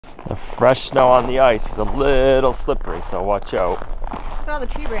The fresh snow on the ice is a little slippery, so watch out. Look at all the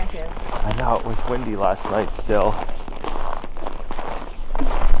tree branches. I know, it was windy last night still.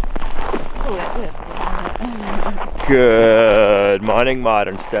 Good morning,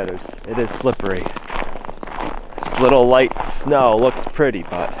 modern steaders. It is slippery. This little light snow looks pretty,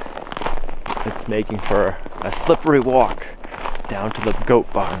 but it's making for a slippery walk down to the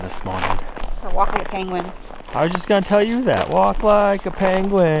goat barn this morning. Or walk like a penguin. I was just gonna tell you that. Walk like a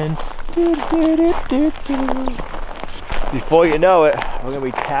penguin. Before you know it, we're gonna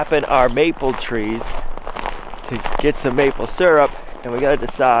be tapping our maple trees to get some maple syrup, and we gotta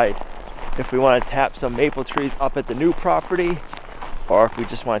decide if we want to tap some maple trees up at the new property or if we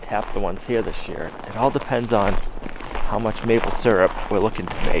just want to tap the ones here this year. It all depends on how much maple syrup we're looking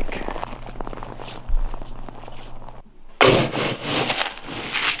to make.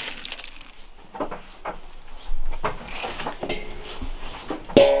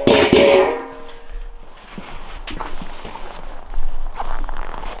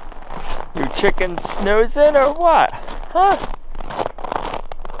 You chickens snoozing or what? Huh?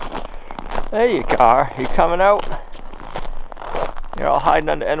 There you are. You coming out? You're all hiding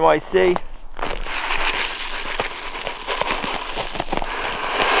under NYC.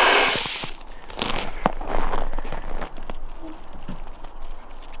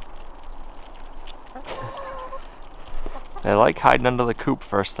 They like hiding under the coop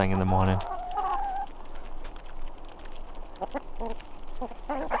first thing in the morning.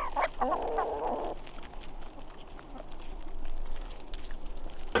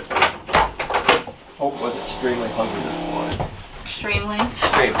 Hope was extremely hungry this morning. Extremely?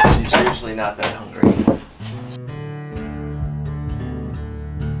 Extremely. She's usually not that hungry.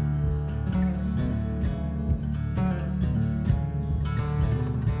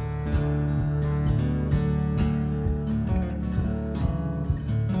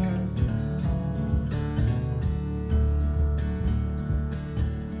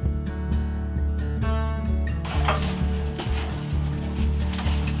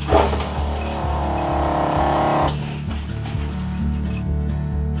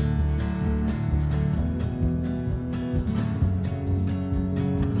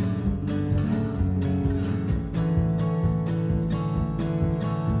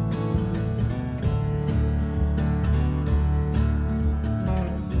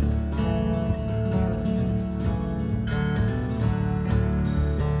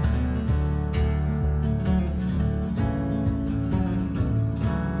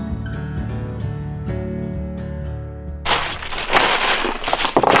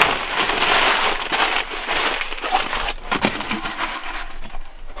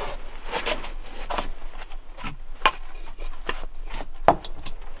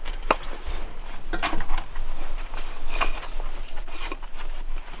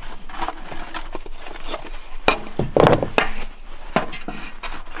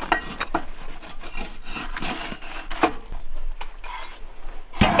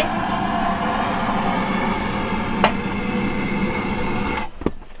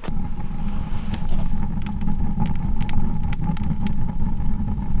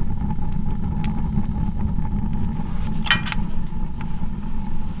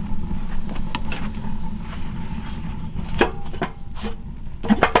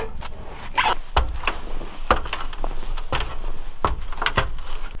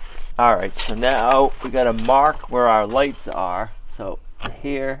 Alright, so now we gotta mark where our lights are. So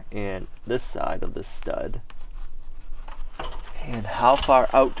here and this side of the stud. And how far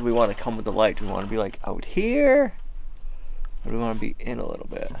out do we want to come with the light? Do we want to be like out here? Or do we want to be in a little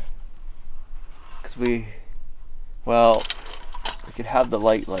bit? Because we could have the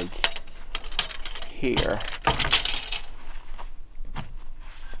light like here.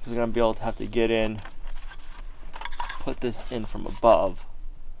 We're gonna be able to have to get in, put this in from above.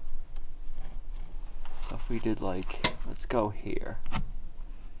 So if we did like, let's go here.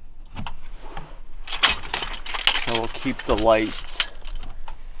 So we'll keep the lights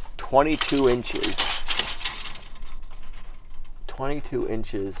 22 inches. 22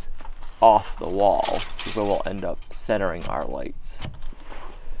 inches off the wall is where we'll end up centering our lights.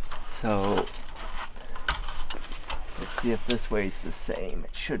 So let's see if this way's the same.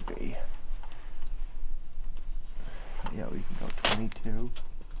 It should be. Yeah, we can go 22.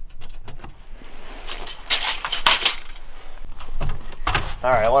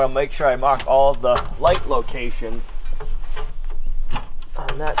 Alright, I want to make sure I mark all of the light locations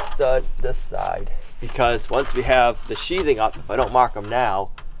on that stud this side, because once we have the sheathing up, if I don't mark them now,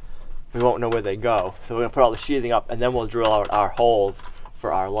 we won't know where they go. So we're going to put all the sheathing up and then we'll drill out our holes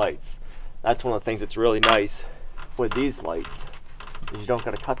for our lights. That's one of the things that's really nice with these lights, is you don't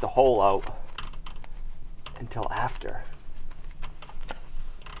got to cut the hole out until after.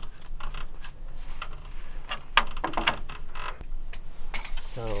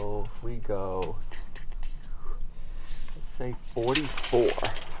 So we go, let's say 44.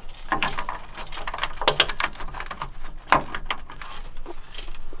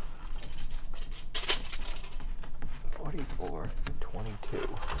 44 and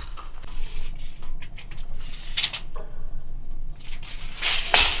 22.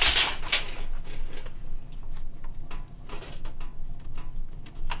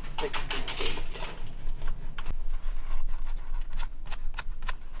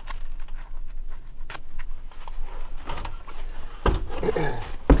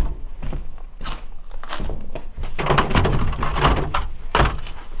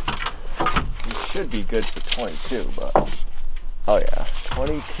 Should be good for 22, but oh yeah,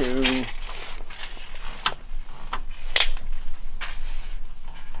 22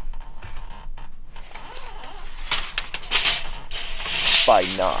 by 9,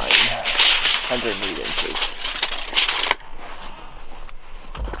 108 inches.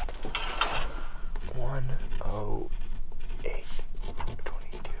 108,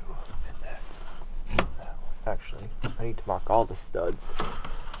 22, and that's that one. Actually, I need to mark all the studs.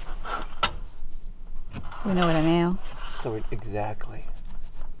 So we know what a nail. So exactly.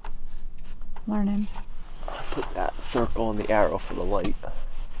 Learning. I'll put that circle and the arrow for the light.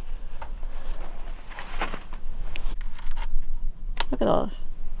 Look at those.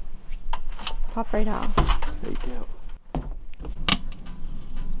 Pop right off. They do.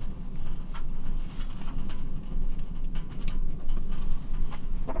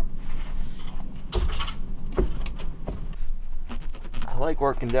 I like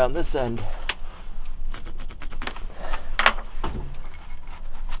working down this end.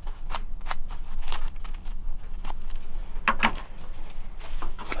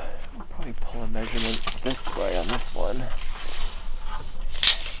 Pull a measurement this way on this one. So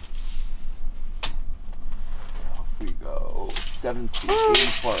if we go 7 feet,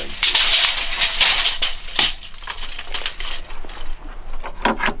 84 inches.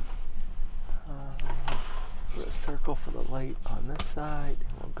 Put a circle for the light on this side, and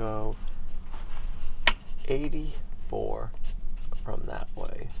we'll go 84 from that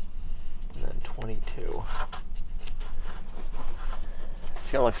way, and then 22.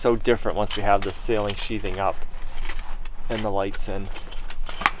 It's gonna look so different once we have the ceiling sheathing up and the lights in.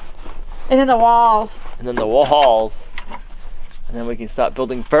 And then the walls. And then the walls. And then we can start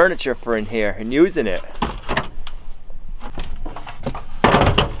building furniture for in here and using it.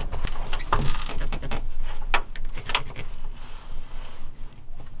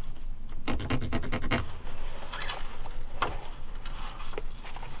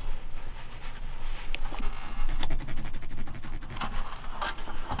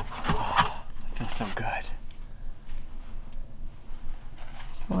 So good.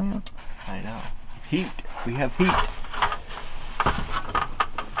 Spoiled. I know. Heat. We have heat.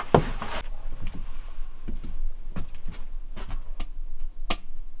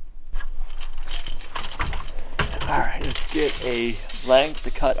 Alright, let's get a length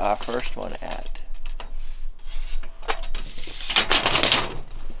to cut our first one at.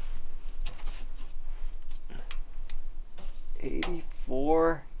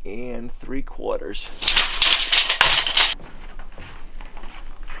 $84 3/4.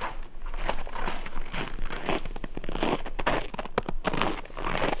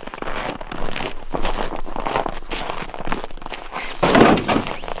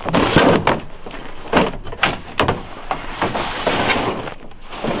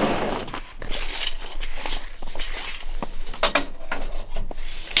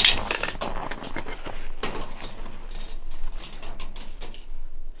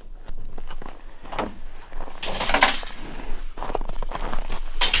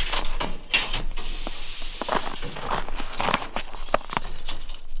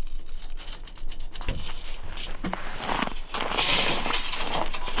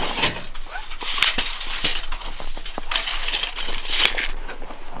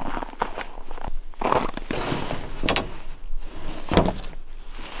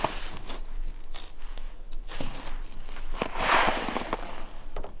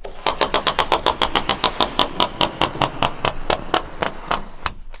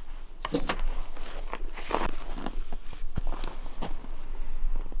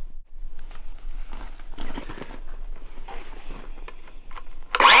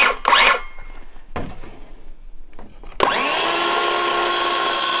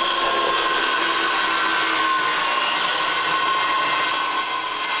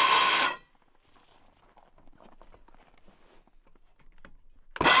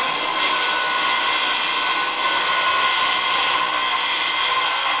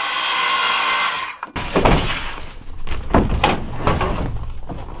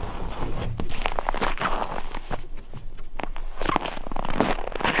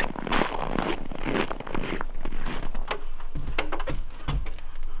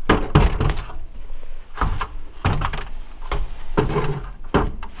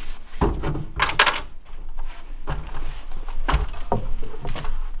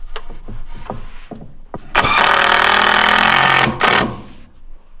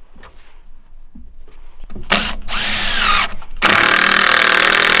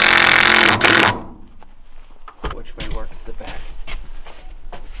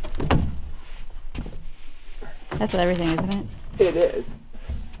 That's with everything, isn't it? It is.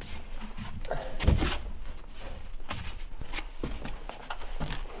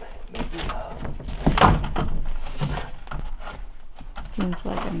 Seems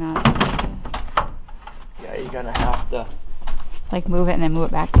like I'm not. Yeah, you're gonna have to. Like move it and then move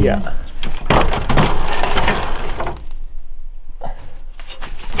it back to you. Yeah.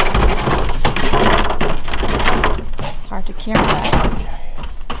 It's hard to camera that.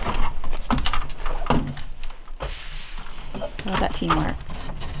 How was that teamwork?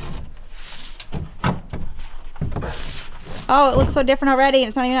 Oh, it looks so different already and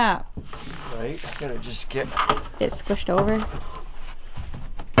it's not even up. Right? I'm gonna just get It's squished over.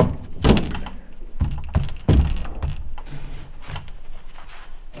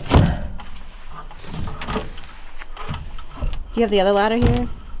 Do you have the other ladder here?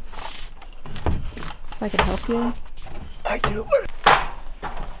 So I can help you? I do.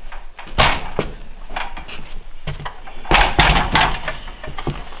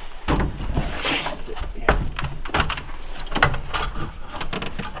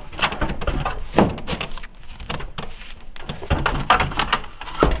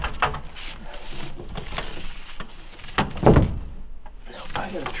 I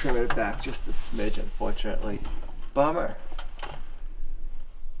gotta trim it back just a smidge, unfortunately. Bummer.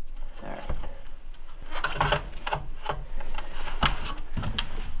 Alright.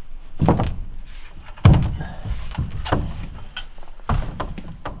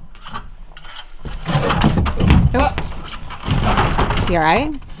 Oh. You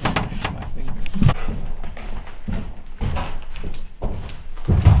alright? My fingers.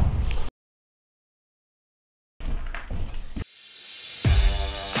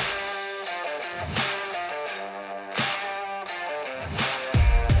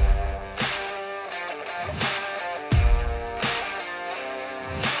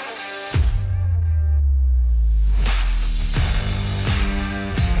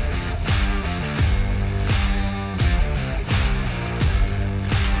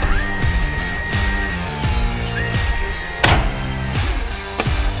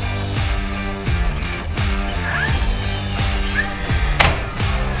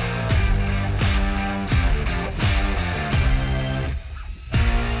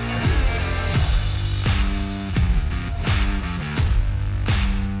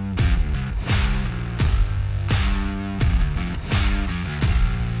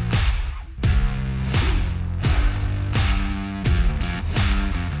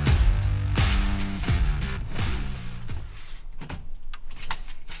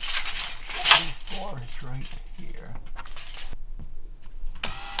 Right here.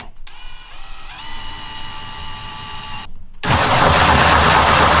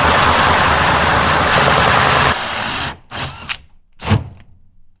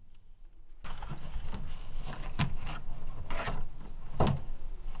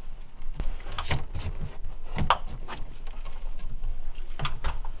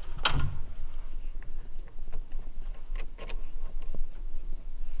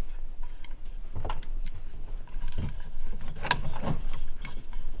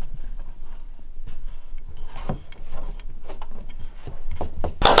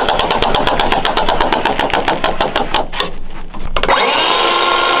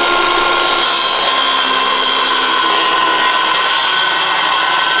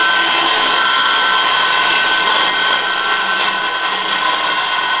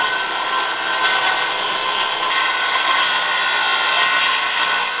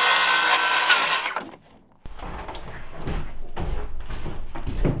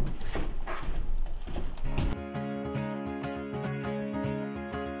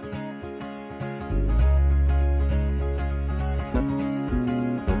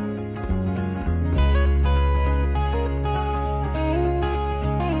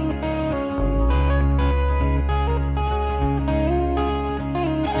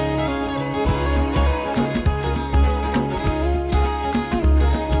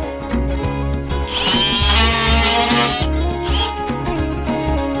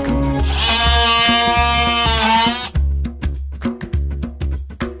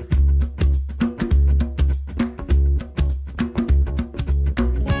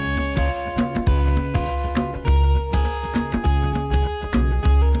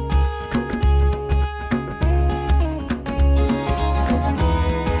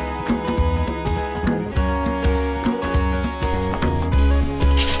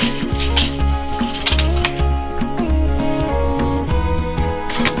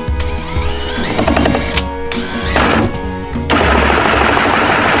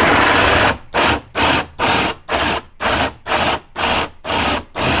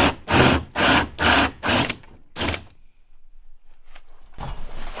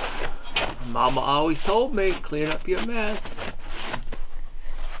 Mama always told me, clean up your mess.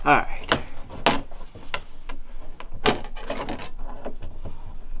 Alright.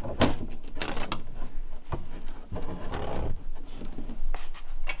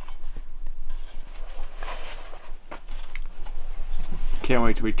 Can't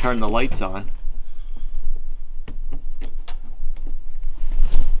wait till we turn the lights on.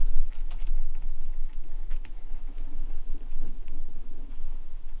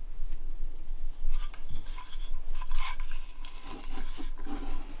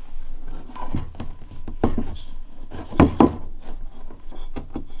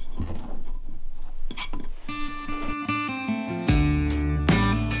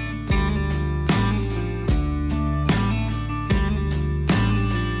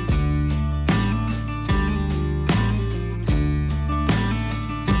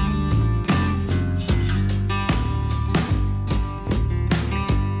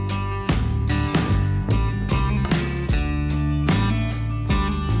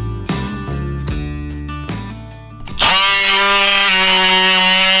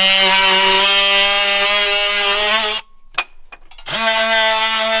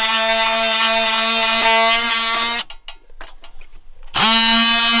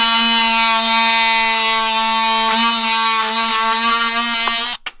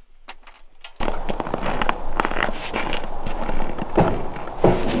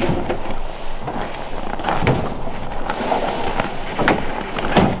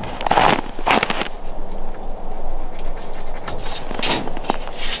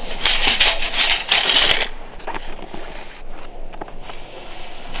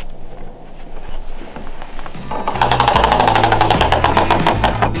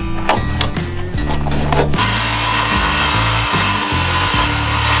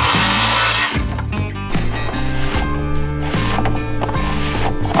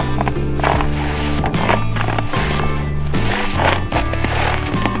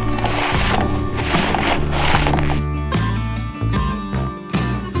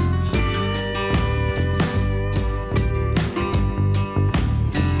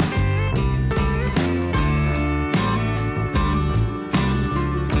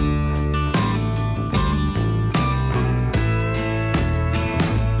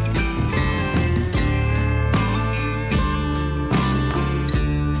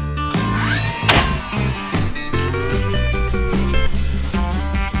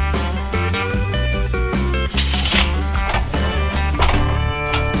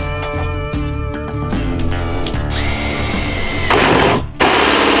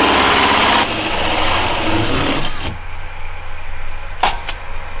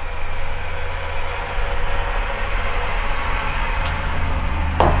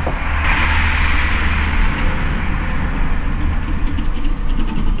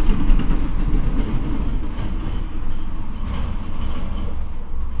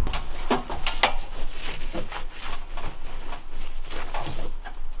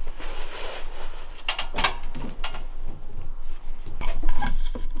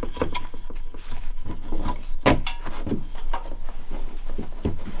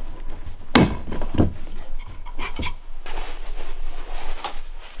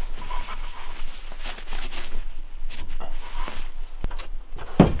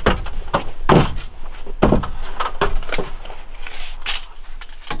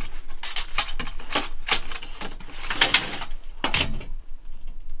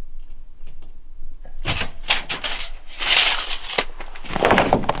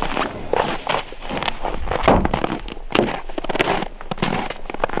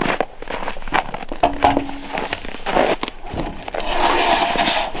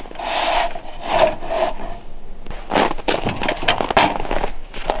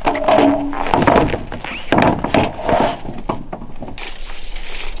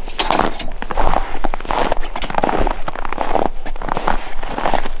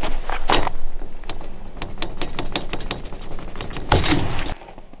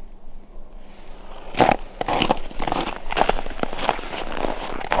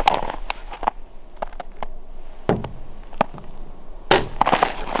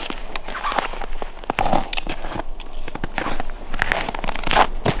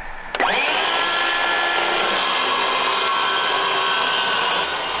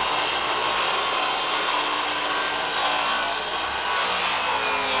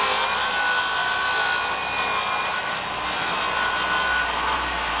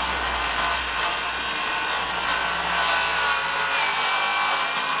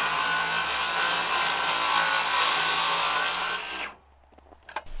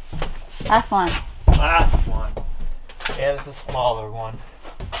 Last one. Last one. And it's a smaller one.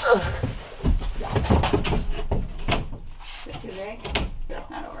 Is it too big? It's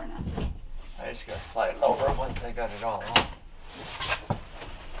not over enough. I just gotta slide it over once I got it all on.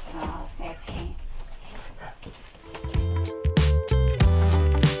 Oh, it's paint.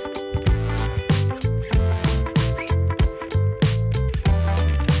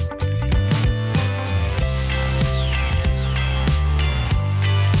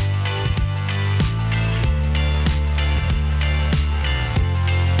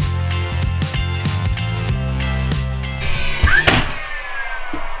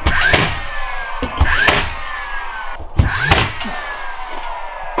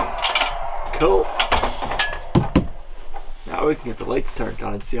 Cool. Now we can get the lights turned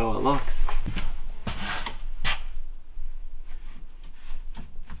on and see how it looks.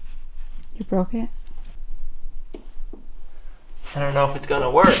 You broke it? I don't know if it's gonna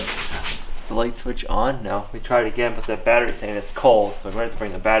work. Is the light switch on? No. We tried again, but the battery's saying it's cold, so we're gonna have to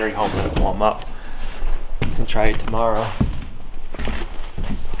bring the battery home and warm up. And try it tomorrow.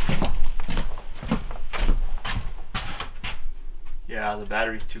 Yeah, the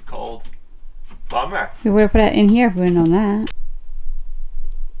battery's too cold. Bummer. We would have put it in here if we would have known that.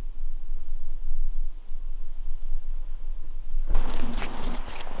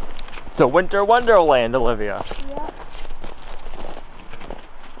 It's a winter wonderland, Olivia. Yep.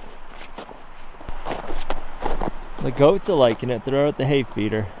 The goats are liking it. They're out at the hay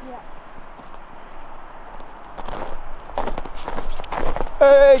feeder. Yep.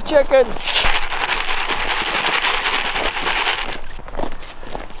 Hey, chickens!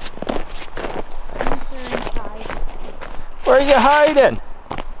 They're inside. Where are you hiding?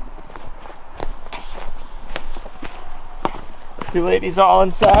 You ladies all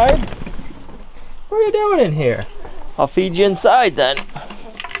inside? What are you doing in here? I'll feed you inside then.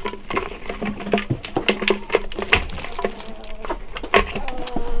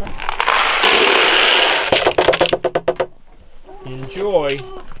 Enjoy.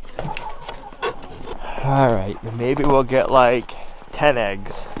 Alright, maybe we'll get like 10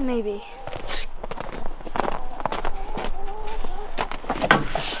 eggs. Maybe.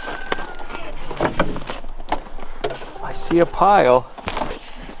 I see a pile.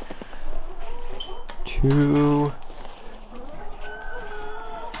 2,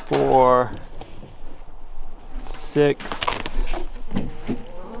 4, 6,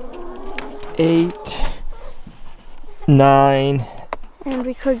 8, 9. And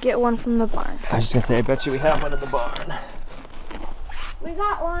we could get one from the barn. I was just gonna say, I bet you we have one in the barn. We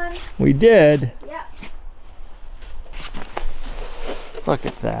got one. We did. Yep. Look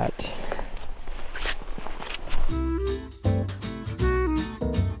at that.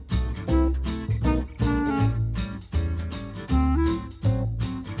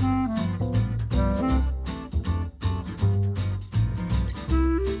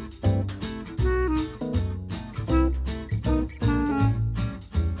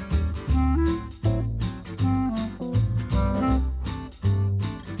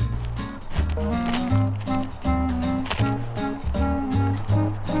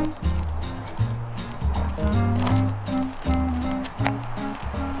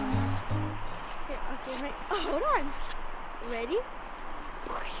 Hold on. Ready?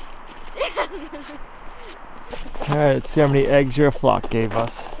 Alright, let's see how many eggs your flock gave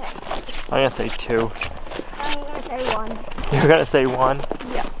us. I'm gonna say 2. I'm gonna say 1. You're gonna say 1?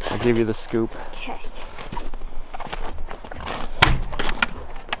 Yep. I'll give you the scoop. Okay.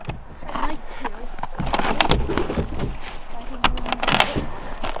 I like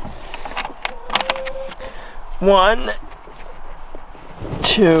 2. 1,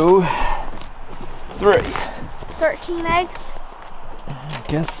 2, 3. 13 eggs? I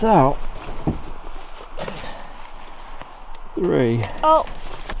guess so. 3. Oh.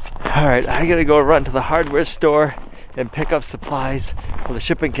 Alright, I gotta go run to the hardware store and pick up supplies for the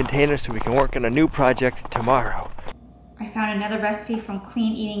shipping container so we can work on a new project tomorrow. I found another recipe from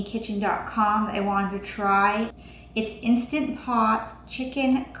cleaneatingkitchen.com that I wanted to try. It's Instant Pot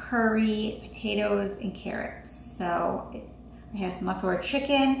chicken, curry, potatoes, and carrots. So I have some leftover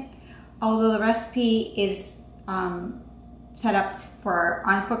chicken. Although the recipe is set up for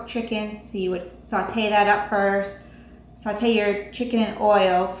uncooked chicken, so you would saute that up first. Saute your chicken in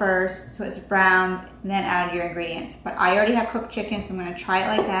oil first so it's brown, and then add your ingredients. But I already have cooked chicken, so I'm gonna try it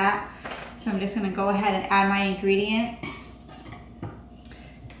like that. So I'm just gonna go ahead and add my ingredients.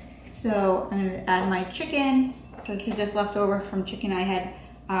 So I'm gonna add my chicken. So this is just leftover from chicken I had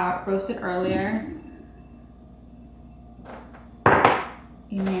roasted earlier.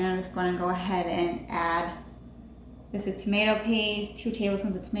 And then I'm just gonna go ahead and add, this is tomato paste, 2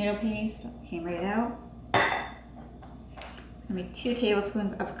 tablespoons of tomato paste. That came right out. It's gonna be 2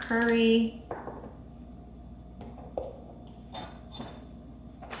 tablespoons of curry.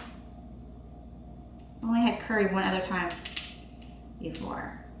 curry one other time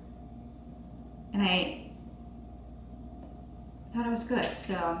before, and I thought it was good,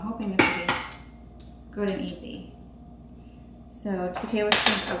 so I'm hoping this will be good and easy. So 2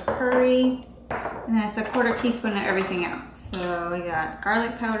 tablespoons of curry, and that's a 1/4 teaspoon of everything else. So we got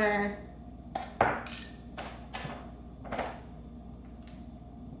garlic powder,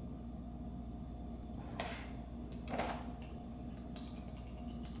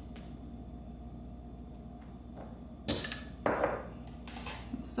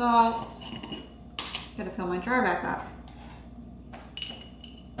 some salt. Gotta fill my jar back up.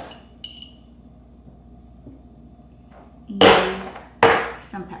 And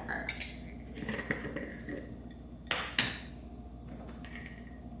some pepper.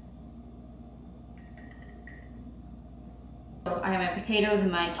 So I have my potatoes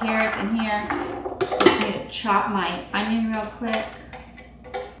and my carrots in here. Just need to chop my onion real quick.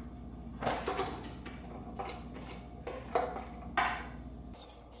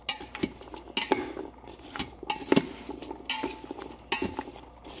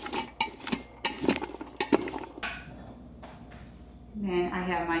 Then I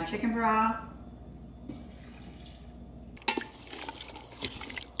have my chicken broth.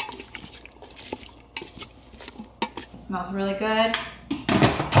 It smells really good.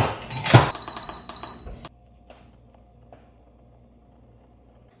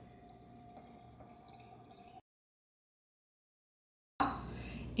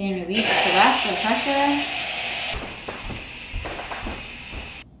 And release the rest of the pressure.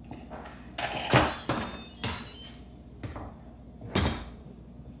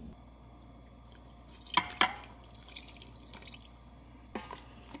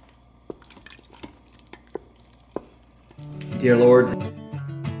 Dear Lord,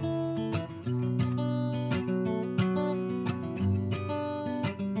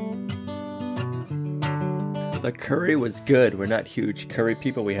 the curry was good. We're not huge curry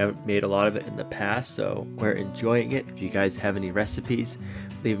people. We haven't made a lot of it in the past, so we're enjoying it. If you guys have any recipes,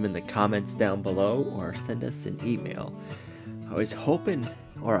 leave them in the comments down below or send us an email. I was hoping,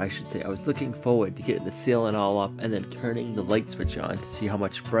 or I should say, I was looking forward to getting the ceiling all up and then turning the light switch on to see how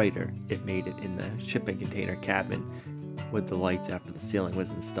much brighter it made it in the shipping container cabin with the lights after the ceiling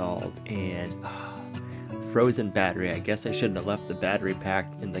was installed. And frozen battery. I guess I shouldn't have left the battery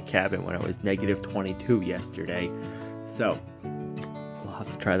pack in the cabin when it was negative 22 yesterday. So we'll have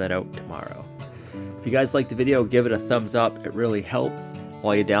to try that out tomorrow. If you guys liked the video, give it a thumbs up. It really helps.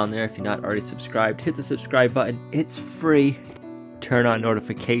 While you're down there, if you're not already subscribed, hit the subscribe button. It's free. Turn on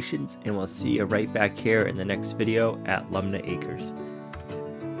notifications, and we'll see you right back here in the next video at Lumnah Acres.